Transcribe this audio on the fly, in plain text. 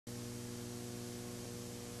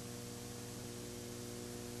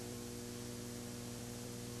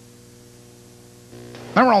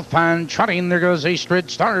They're all fine trotting. There goes East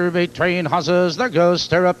Ridge Star between horses. There goes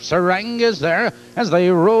Stirrup Serang is there as they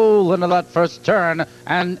roll into that first turn.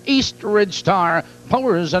 And East Ridge Star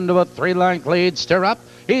powers into a 3-length lead. Stirrup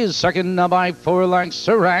is second now by 4 lengths.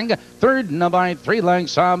 Serang third now by 3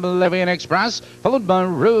 lengths. Oblivion Express followed by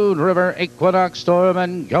Rude River, Equinox Storm,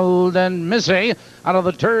 and Golden Missy. Out of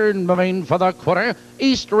the turn, moving for the quarter,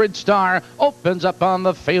 East Ridge Star opens up on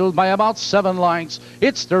the field by about 7 lengths.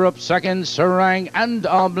 It's Stirrup second, Serang and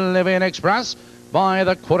Oblivion Express by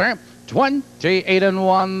the quarter.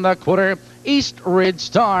 28-1 the quarter. East Ridge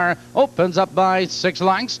Star opens up by 6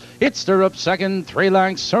 lengths. It's Stirrup second, 3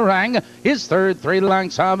 lengths. Serang is third, 3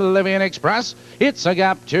 lengths. Oblivion Express. It's a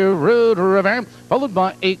gap to Rude River, followed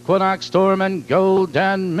by Equinox Storm and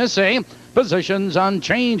Golden Missy. Positions on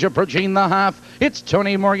change approaching the half. It's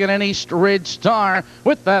Tony Morgan and East Ridge Star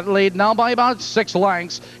with that lead now by about 6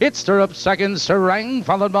 lengths. It's Stirrup second, Serang,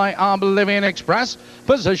 followed by Oblivion Express.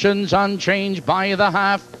 Positions on change by the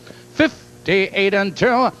half.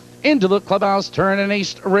 58-2. Into the clubhouse turn, and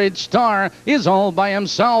East Ridge Star is all by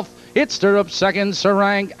himself. It's Stirrup second,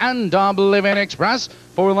 Serang and Oblivion Express.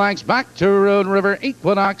 4 lengths back to Rude River,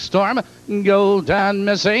 Equinox Storm, Golden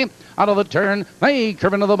Missy. Out of the turn, they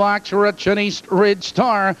curve into the box. Rich and East Ridge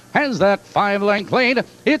Star has that 5-length lead.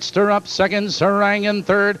 It's Stirrup second, Serang in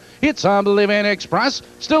third. It's Oblivion Express.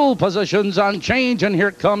 Still positions on change, and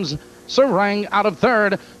here comes Serang out of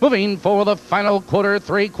third, moving for the final quarter,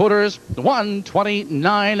 3 quarters,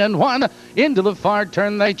 129-1. Into the far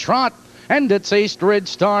turn they trot, and it's East Ridge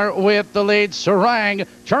Star with the lead. Serang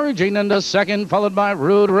charging into second, followed by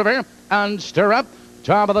Rude River and Stirrup.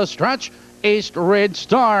 Top of the stretch, East Ridge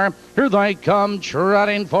Star. Here they come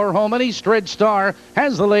trotting for home, and East Ridge Star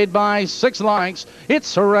has the lead by 6 lengths.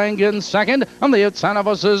 It's Serang in second. On the outside of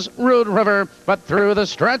us is Rude River, but through the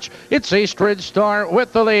stretch, it's East Ridge Star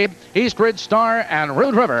with the lead. East Ridge Star and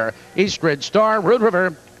Rude River. East Ridge Star, Rude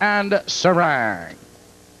River, and Serang.